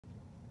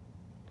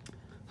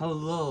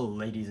Hello,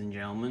 ladies and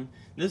gentlemen.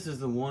 This is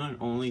the one and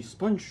only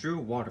SpongeDrew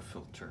water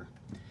filter.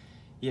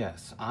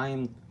 Yes, I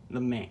am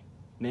the man,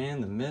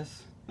 the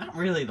myth, not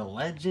really the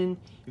legend,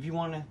 if you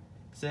want to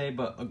say,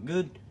 but a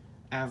good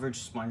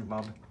average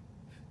SpongeBob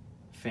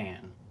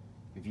fan.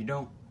 If you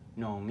don't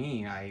know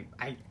me, I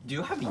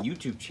do have a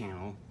YouTube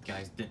channel,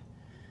 guys.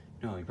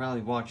 No, you're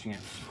probably watching it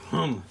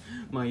from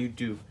my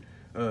YouTube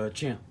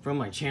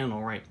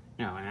channel right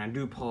now, and I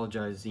do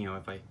apologize,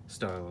 if I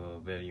start a little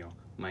bit,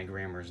 my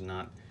grammar's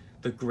not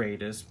the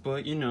greatest,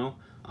 but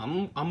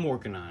I'm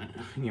working on it.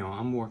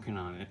 I'm working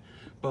on it.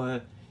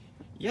 But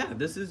yeah,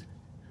 this is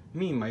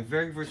me, my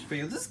very first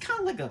video. This is kind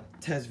of like a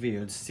test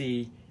video to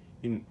see,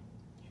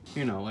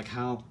 like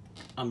how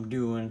I'm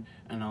doing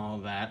and all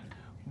that.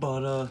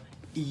 But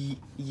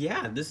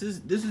yeah, this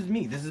is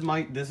me. This is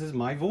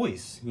my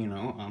voice.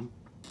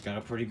 Got a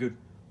pretty good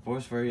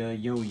voice for a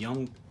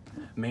young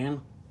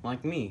man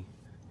like me.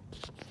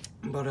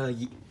 But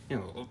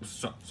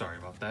sorry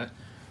about that.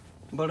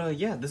 But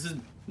yeah, this is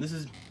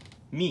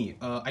me.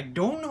 I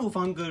don't know if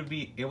I'm gonna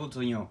be able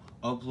to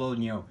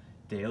upload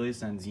daily,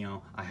 since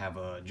I have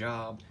a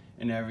job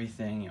and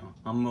everything.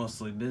 I'm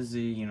mostly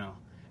busy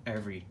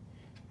every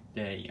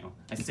day.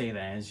 I say that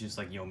and it's just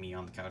like me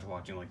on the couch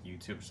watching like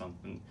YouTube or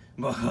something.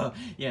 But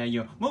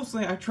yeah,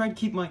 mostly I try to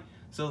keep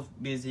myself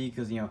busy,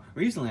 because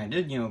recently I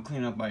did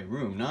clean up my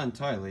room. Not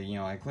entirely.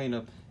 I cleaned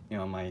up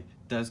my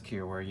desk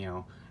here, where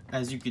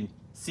as you can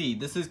see,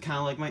 this is kind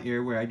of like my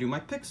area where I do my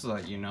pixel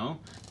art,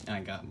 and I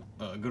got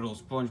a good old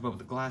SpongeBob with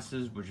the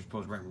glasses, which is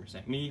supposed to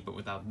represent me, but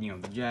without the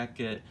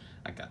jacket.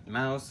 I got the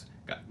mouse,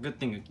 got a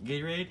good thing of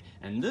Gatorade,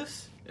 and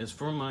this is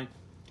for my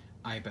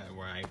iPad,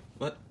 where I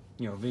let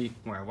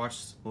where I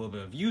watch a little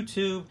bit of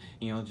YouTube,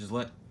 just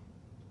let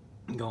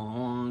go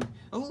on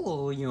a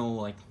little,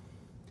 like,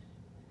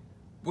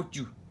 what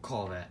you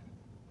call that,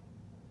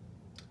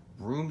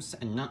 rooms,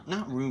 and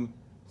not room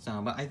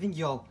sound, but I think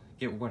y'all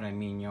get what I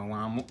mean. When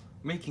I'm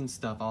making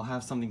stuff, I'll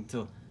have something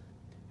to,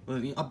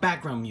 a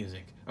background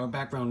music or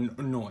background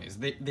noise.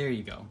 There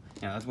you go.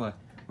 Yeah, that's what I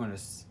want to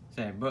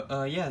say.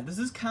 But yeah, this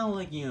is kind of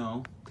like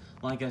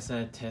like I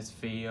said, test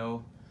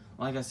video.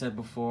 Like I said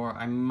before,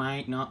 I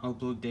might not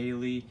upload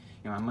daily.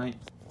 I might,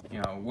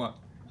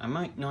 I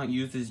might not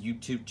use this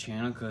YouTube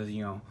channel, because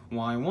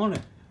what I want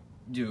to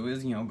do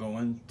is go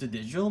into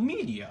digital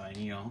media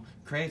and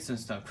create some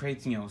stuff,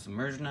 create some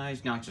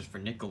merchandise, not just for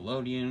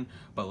Nickelodeon,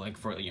 but like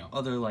for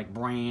other like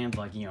brands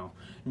like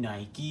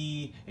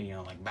Nike,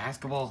 and, like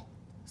basketball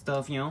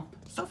stuff,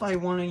 stuff I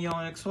want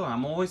to explore.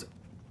 I'm always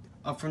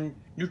up for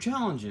new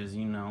challenges,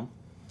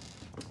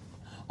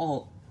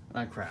 all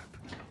that crap.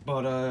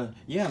 But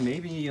yeah,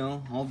 maybe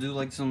I'll do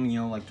like some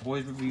like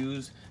toys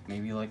reviews,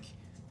 maybe like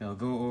go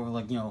over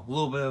like a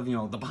little bit of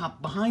the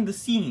behind the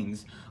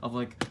scenes of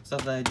like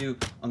stuff that I do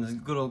on this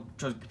good old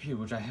trusty computer,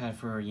 which I had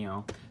for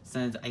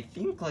since I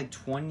think like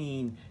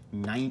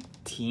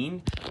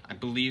 2019, I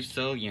believe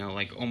so.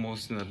 Like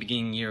almost in the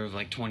beginning year of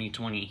like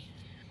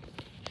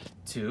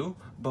 2022.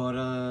 But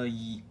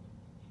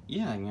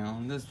yeah,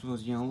 this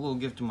was a little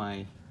gift to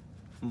my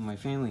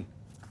family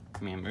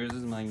members. This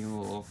is my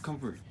little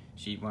comfort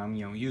sheet while I'm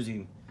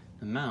using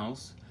the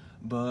mouse.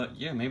 But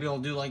yeah, maybe I'll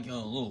do like a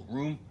little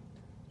room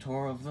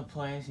tour of the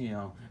place,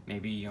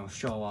 maybe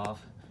show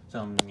off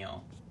some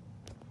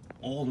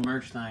old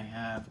merch that I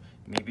have,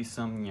 maybe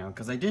some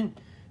because I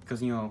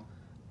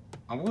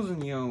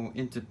wasn't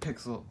into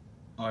pixel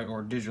art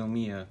or digital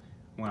media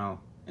when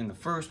in the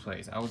first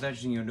place. I was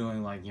actually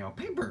doing like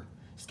paper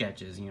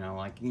sketches,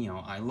 like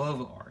I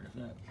love art.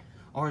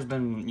 Art has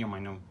been my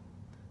known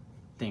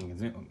thing.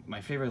 It's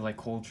my favorite like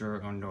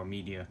culture or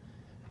media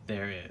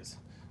there is.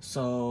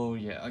 So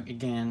yeah,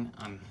 again,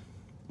 I'm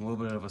a little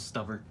bit of a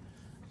stubborn,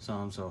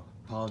 so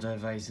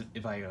apologize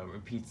if I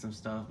repeat some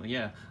stuff. But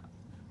yeah,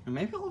 and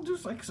maybe I'll do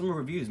like some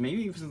reviews,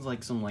 maybe even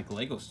like some like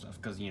Lego stuff,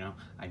 because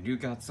I do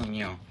got some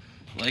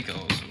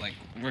Legos, like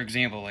for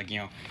example, like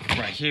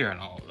right here and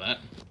all of that.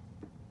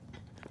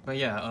 But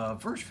yeah,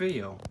 first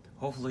video,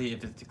 hopefully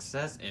if it's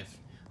success, if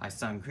I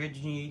sound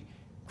cringy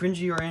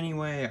or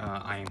anyway,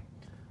 I'm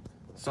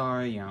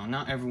sorry.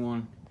 Not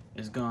everyone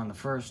is good on the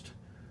first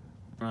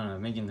run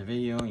of making the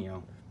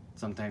video.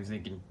 Sometimes they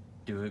can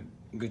do a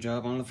good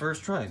job on the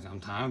first try.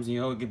 Sometimes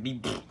it could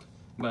be,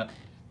 but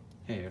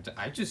hey,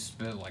 I just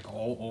spit like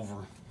all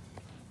over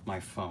my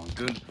phone.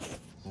 Good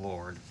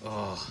lord.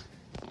 Ugh.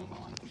 Hold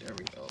on. There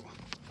we go.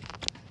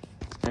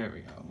 There we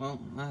go. Well,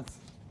 that's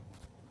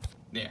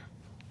there.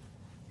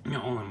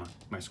 On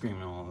my screen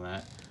and all of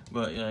that.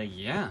 But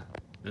yeah,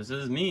 this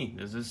is me.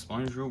 This is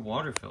SpongeDrew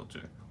water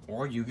filter,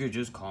 or you could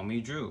just call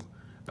me Drew.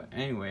 But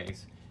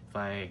anyways,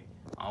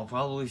 I'll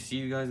probably see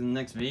you guys in the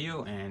next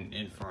video, and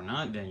if or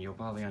not, then you'll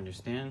probably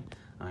understand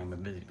I'm a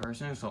busy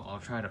person, so I'll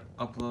try to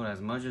upload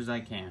as much as I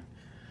can.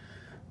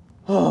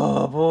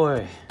 Oh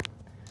boy,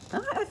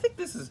 I think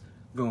this is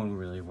going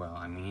really well.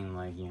 I mean,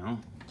 like,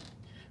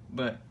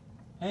 but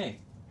hey,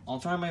 I'll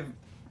try my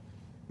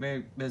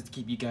very best to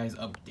keep you guys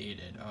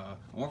updated.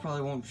 Or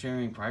probably won't share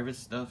any private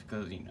stuff,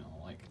 because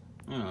like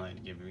I don't like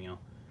to give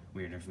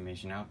weird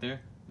information out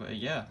there. But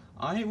yeah,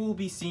 I will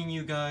be seeing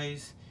you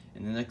guys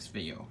in the next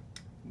video.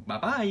 Bye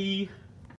bye!